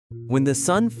When the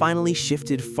sun finally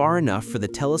shifted far enough for the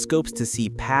telescopes to see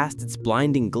past its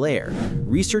blinding glare,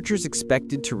 researchers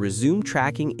expected to resume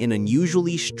tracking an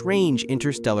unusually strange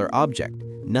interstellar object,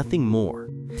 nothing more.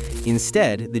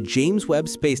 Instead, the James Webb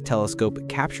Space Telescope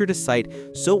captured a sight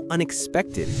so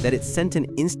unexpected that it sent an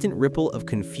instant ripple of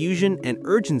confusion and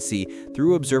urgency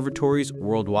through observatories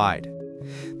worldwide.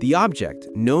 The object,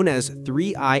 known as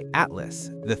 3I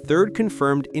Atlas, the third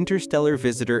confirmed interstellar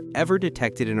visitor ever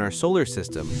detected in our solar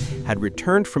system, had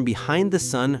returned from behind the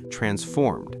sun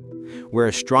transformed. Where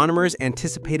astronomers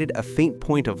anticipated a faint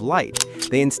point of light,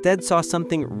 they instead saw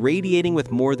something radiating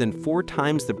with more than 4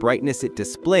 times the brightness it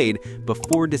displayed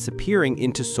before disappearing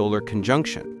into solar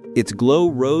conjunction. Its glow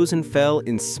rose and fell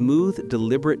in smooth,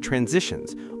 deliberate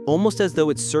transitions, almost as though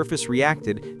its surface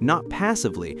reacted not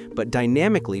passively but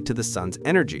dynamically to the sun's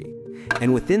energy.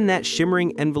 And within that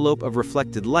shimmering envelope of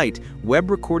reflected light,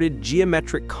 Webb recorded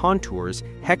geometric contours,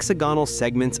 hexagonal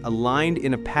segments aligned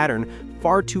in a pattern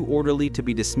far too orderly to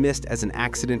be dismissed as an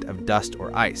accident of dust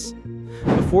or ice.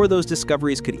 Before those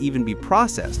discoveries could even be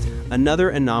processed, another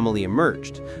anomaly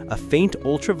emerged, a faint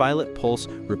ultraviolet pulse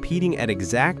repeating at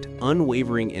exact,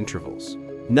 unwavering intervals.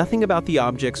 Nothing about the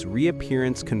object's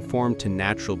reappearance conformed to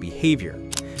natural behavior.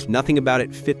 Nothing about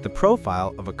it fit the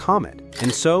profile of a comet.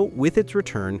 And so, with its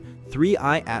return,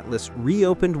 3I Atlas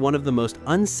reopened one of the most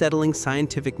unsettling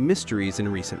scientific mysteries in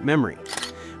recent memory.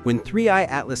 When 3I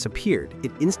Atlas appeared,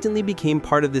 it instantly became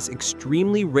part of this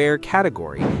extremely rare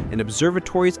category, and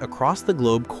observatories across the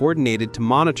globe coordinated to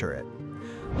monitor it.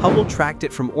 Hubble tracked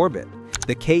it from orbit.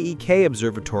 The KEK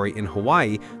Observatory in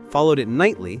Hawaii followed it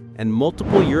nightly, and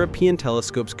multiple European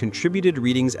telescopes contributed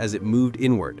readings as it moved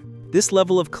inward. This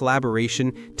level of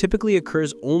collaboration typically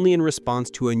occurs only in response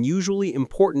to unusually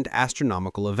important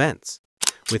astronomical events.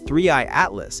 With 3I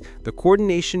Atlas, the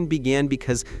coordination began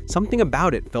because something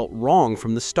about it felt wrong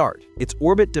from the start. Its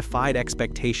orbit defied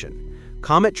expectation.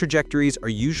 Comet trajectories are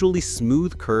usually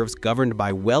smooth curves governed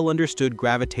by well-understood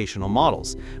gravitational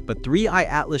models, but 3I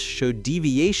Atlas showed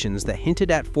deviations that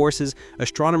hinted at forces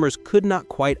astronomers could not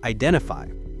quite identify.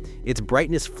 Its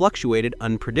brightness fluctuated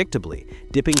unpredictably,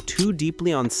 dipping too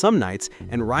deeply on some nights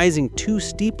and rising too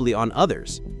steeply on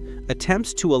others.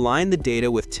 Attempts to align the data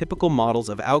with typical models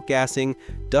of outgassing,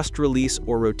 dust release,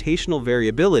 or rotational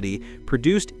variability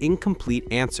produced incomplete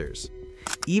answers.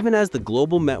 Even as the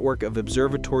global network of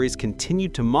observatories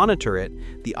continued to monitor it,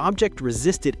 the object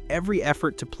resisted every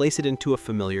effort to place it into a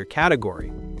familiar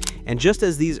category. And just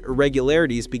as these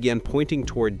irregularities began pointing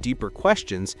toward deeper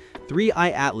questions,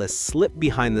 3I Atlas slipped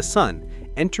behind the sun,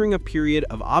 entering a period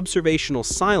of observational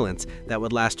silence that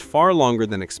would last far longer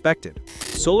than expected.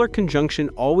 Solar conjunction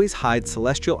always hides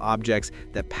celestial objects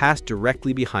that pass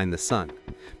directly behind the sun.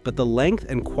 But the length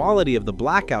and quality of the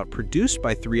blackout produced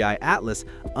by 3I Atlas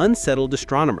unsettled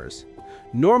astronomers.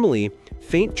 Normally,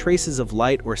 faint traces of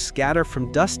light or scatter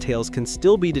from dust tails can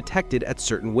still be detected at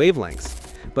certain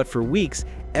wavelengths. But for weeks,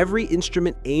 every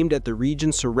instrument aimed at the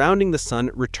region surrounding the sun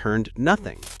returned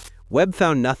nothing. Webb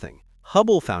found nothing.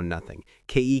 Hubble found nothing.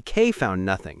 KEK found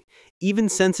nothing. Even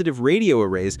sensitive radio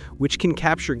arrays, which can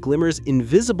capture glimmers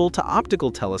invisible to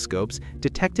optical telescopes,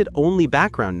 detected only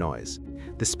background noise.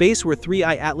 The space where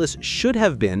 3I Atlas should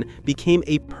have been became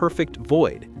a perfect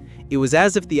void. It was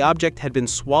as if the object had been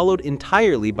swallowed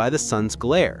entirely by the sun's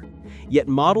glare. Yet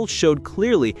models showed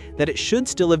clearly that it should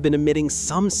still have been emitting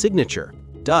some signature: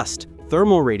 dust,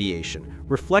 thermal radiation,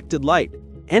 reflected light,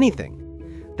 anything.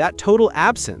 That total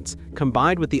absence,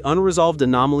 combined with the unresolved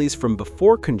anomalies from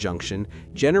before conjunction,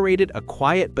 generated a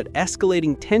quiet but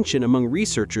escalating tension among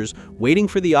researchers waiting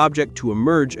for the object to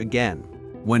emerge again.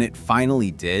 When it finally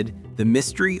did, the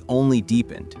mystery only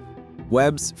deepened.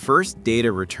 Webb's first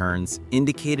data returns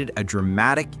indicated a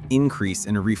dramatic increase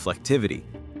in reflectivity,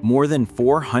 more than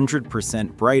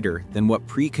 400% brighter than what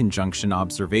pre-conjunction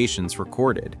observations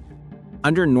recorded.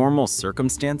 Under normal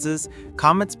circumstances,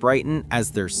 comets brighten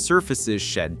as their surfaces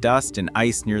shed dust and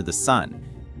ice near the sun,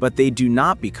 but they do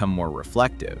not become more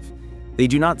reflective. They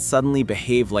do not suddenly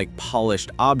behave like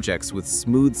polished objects with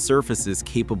smooth surfaces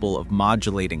capable of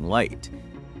modulating light.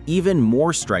 Even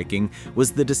more striking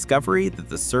was the discovery that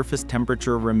the surface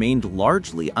temperature remained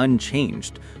largely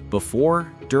unchanged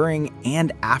before, during,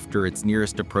 and after its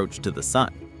nearest approach to the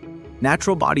sun.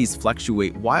 Natural bodies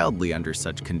fluctuate wildly under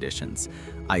such conditions.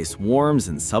 Ice warms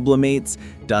and sublimates,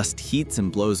 dust heats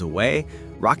and blows away,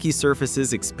 rocky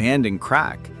surfaces expand and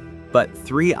crack. But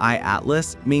 3I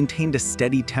Atlas maintained a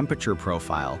steady temperature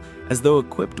profile, as though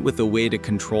equipped with a way to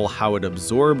control how it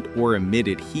absorbed or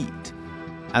emitted heat.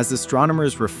 As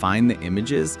astronomers refined the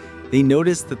images, they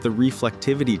noticed that the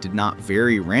reflectivity did not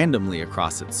vary randomly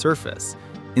across its surface.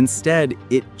 Instead,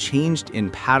 it changed in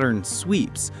patterned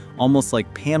sweeps, almost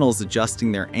like panels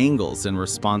adjusting their angles in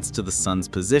response to the sun's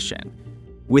position.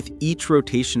 With each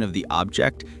rotation of the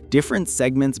object, different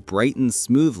segments brightened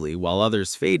smoothly while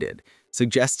others faded,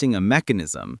 suggesting a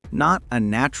mechanism, not a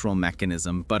natural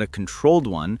mechanism, but a controlled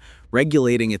one,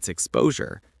 regulating its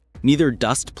exposure. Neither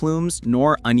dust plumes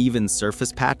nor uneven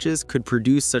surface patches could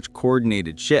produce such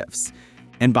coordinated shifts.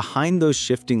 And behind those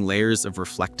shifting layers of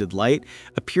reflected light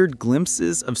appeared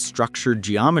glimpses of structured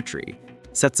geometry,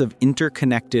 sets of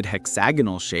interconnected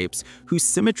hexagonal shapes whose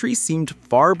symmetry seemed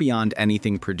far beyond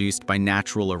anything produced by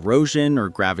natural erosion or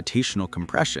gravitational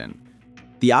compression.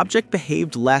 The object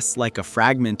behaved less like a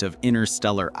fragment of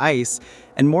interstellar ice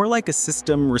and more like a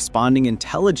system responding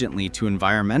intelligently to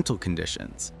environmental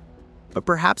conditions. But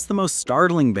perhaps the most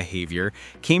startling behavior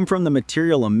came from the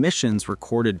material emissions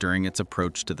recorded during its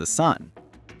approach to the sun.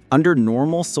 Under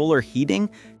normal solar heating,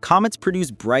 comets produce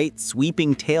bright,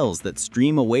 sweeping tails that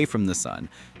stream away from the sun,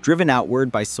 driven outward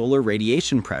by solar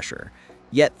radiation pressure.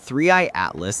 Yet 3I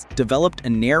Atlas developed a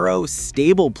narrow,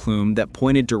 stable plume that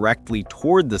pointed directly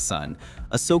toward the sun,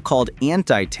 a so-called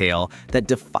anti-tail that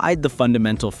defied the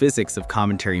fundamental physics of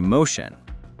cometary motion.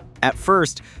 At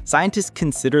first, scientists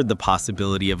considered the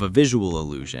possibility of a visual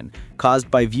illusion caused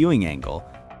by viewing angle.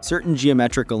 Certain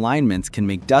geometric alignments can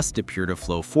make dust appear to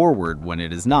flow forward when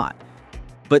it is not.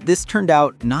 But this turned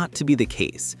out not to be the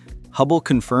case. Hubble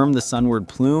confirmed the sunward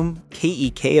plume,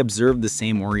 KEK observed the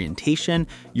same orientation,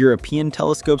 European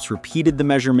telescopes repeated the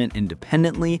measurement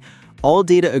independently. All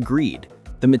data agreed.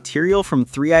 The material from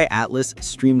 3I Atlas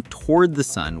streamed toward the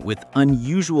sun with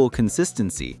unusual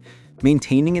consistency,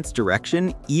 maintaining its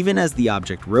direction even as the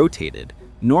object rotated.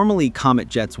 Normally, comet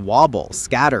jets wobble,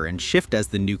 scatter, and shift as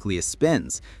the nucleus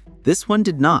spins. This one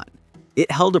did not.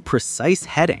 It held a precise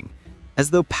heading,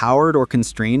 as though powered or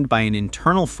constrained by an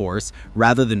internal force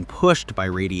rather than pushed by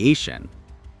radiation.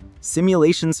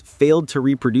 Simulations failed to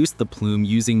reproduce the plume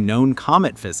using known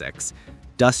comet physics.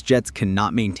 Dust jets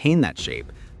cannot maintain that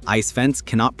shape. Ice vents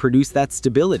cannot produce that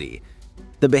stability.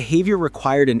 The behavior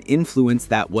required an influence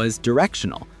that was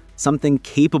directional, something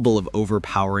capable of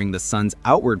overpowering the sun's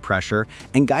outward pressure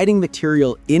and guiding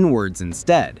material inwards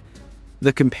instead.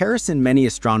 The comparison many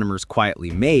astronomers quietly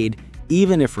made,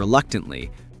 even if reluctantly,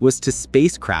 was to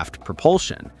spacecraft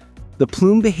propulsion. The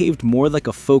plume behaved more like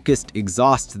a focused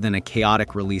exhaust than a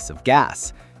chaotic release of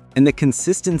gas, and the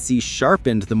consistency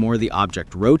sharpened the more the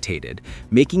object rotated,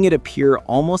 making it appear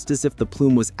almost as if the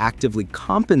plume was actively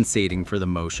compensating for the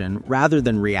motion rather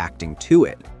than reacting to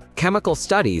it. Chemical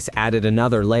studies added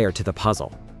another layer to the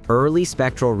puzzle. Early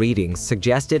spectral readings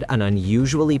suggested an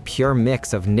unusually pure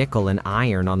mix of nickel and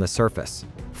iron on the surface,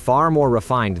 far more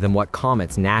refined than what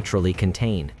comets naturally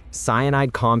contain.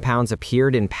 Cyanide compounds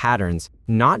appeared in patterns,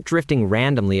 not drifting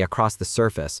randomly across the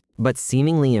surface, but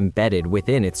seemingly embedded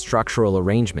within its structural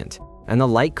arrangement, and the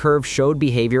light curve showed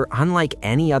behavior unlike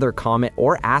any other comet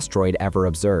or asteroid ever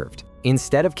observed.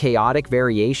 Instead of chaotic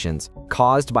variations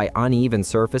caused by uneven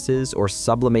surfaces or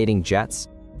sublimating jets,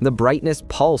 the brightness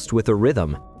pulsed with a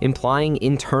rhythm, implying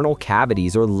internal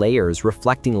cavities or layers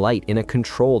reflecting light in a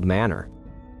controlled manner.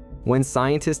 When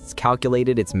scientists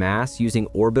calculated its mass using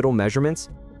orbital measurements,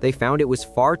 they found it was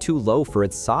far too low for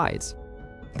its size.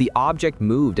 The object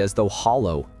moved as though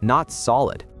hollow, not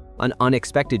solid, an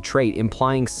unexpected trait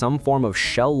implying some form of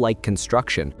shell-like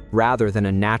construction rather than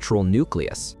a natural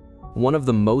nucleus. One of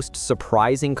the most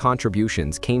surprising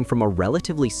contributions came from a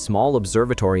relatively small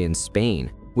observatory in Spain,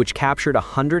 which captured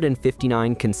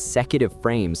 159 consecutive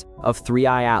frames of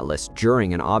 3I Atlas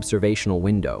during an observational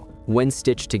window. When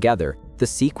stitched together, the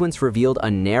sequence revealed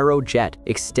a narrow jet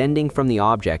extending from the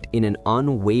object in an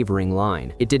unwavering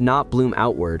line. It did not bloom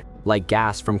outward like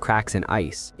gas from cracks in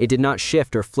ice. It did not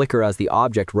shift or flicker as the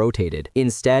object rotated.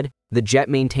 Instead, the jet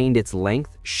maintained its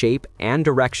length, shape, and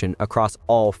direction across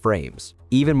all frames.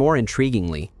 Even more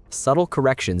intriguingly, subtle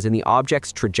corrections in the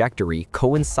object's trajectory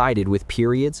coincided with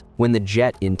periods when the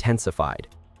jet intensified.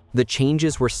 The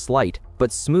changes were slight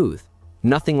but smooth,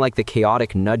 nothing like the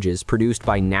chaotic nudges produced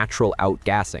by natural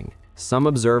outgassing. Some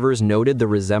observers noted the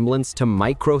resemblance to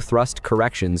micro-thrust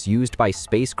corrections used by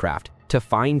spacecraft to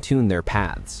fine-tune their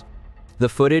paths. The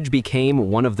footage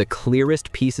became one of the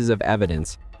clearest pieces of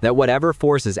evidence that whatever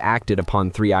forces acted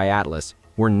upon 3I Atlas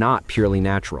were not purely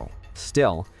natural.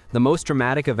 Still, the most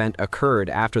dramatic event occurred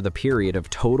after the period of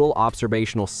total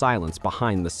observational silence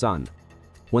behind the sun.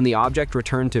 When the object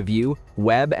returned to view,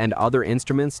 Webb and other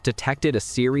instruments detected a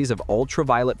series of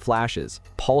ultraviolet flashes,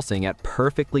 pulsing at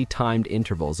perfectly timed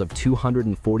intervals of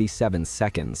 247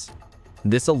 seconds.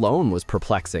 This alone was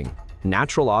perplexing.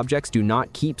 Natural objects do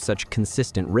not keep such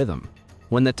consistent rhythm.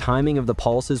 When the timing of the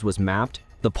pulses was mapped,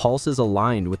 The pulses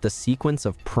aligned with the sequence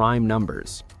of prime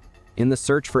numbers. In the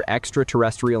search for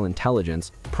extraterrestrial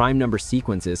intelligence, prime number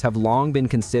sequences have long been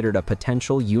considered a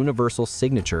potential universal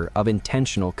signature of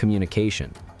intentional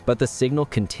communication. But the signal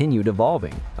continued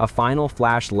evolving. A final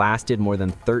flash lasted more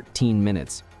than 13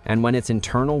 minutes, and when its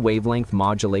internal wavelength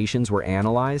modulations were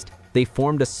analyzed, they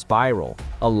formed a spiral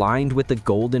aligned with the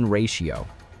golden ratio.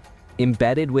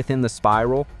 Embedded within the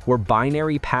spiral were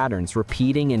binary patterns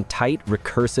repeating in tight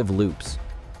recursive loops.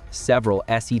 Several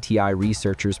SETI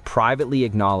researchers privately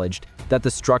acknowledged that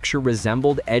the structure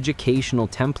resembled educational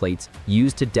templates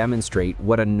used to demonstrate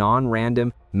what a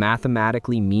non-random,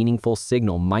 mathematically meaningful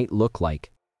signal might look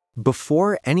like.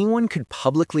 Before anyone could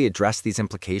publicly address these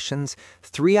implications,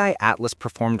 3I Atlas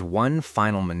performed one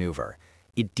final maneuver.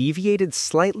 It deviated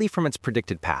slightly from its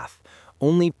predicted path,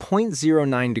 only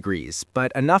 0.09 degrees,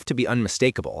 but enough to be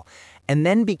unmistakable, and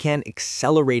then began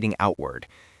accelerating outward.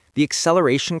 The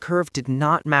acceleration curve did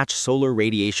not match solar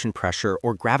radiation pressure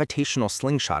or gravitational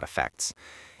slingshot effects.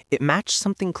 It matched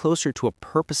something closer to a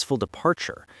purposeful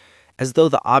departure, as though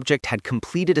the object had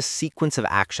completed a sequence of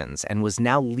actions and was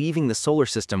now leaving the solar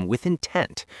system with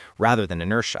intent rather than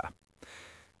inertia.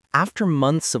 After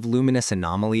months of luminous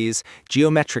anomalies,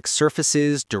 geometric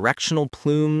surfaces, directional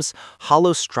plumes,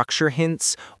 hollow structure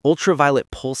hints,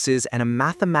 ultraviolet pulses, and a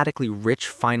mathematically rich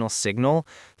final signal,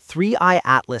 3I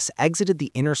Atlas exited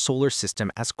the inner solar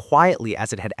system as quietly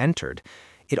as it had entered.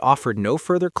 It offered no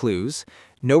further clues,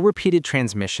 no repeated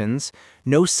transmissions,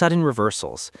 no sudden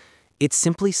reversals. It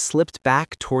simply slipped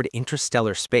back toward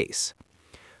interstellar space.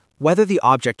 Whether the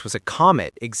object was a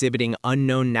comet exhibiting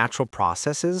unknown natural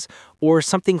processes or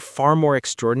something far more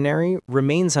extraordinary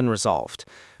remains unresolved.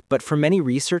 But for many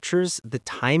researchers, the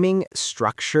timing,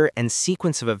 structure, and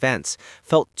sequence of events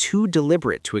felt too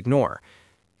deliberate to ignore.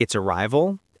 Its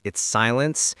arrival, its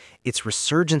silence, its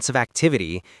resurgence of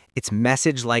activity, its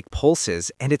message-like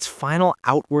pulses, and its final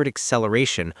outward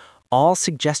acceleration all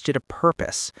suggested a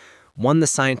purpose, one the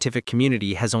scientific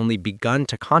community has only begun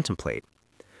to contemplate.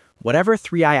 Whatever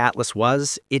 3I Atlas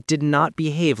was, it did not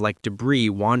behave like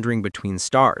debris wandering between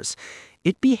stars.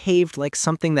 It behaved like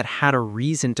something that had a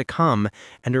reason to come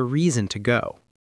and a reason to go.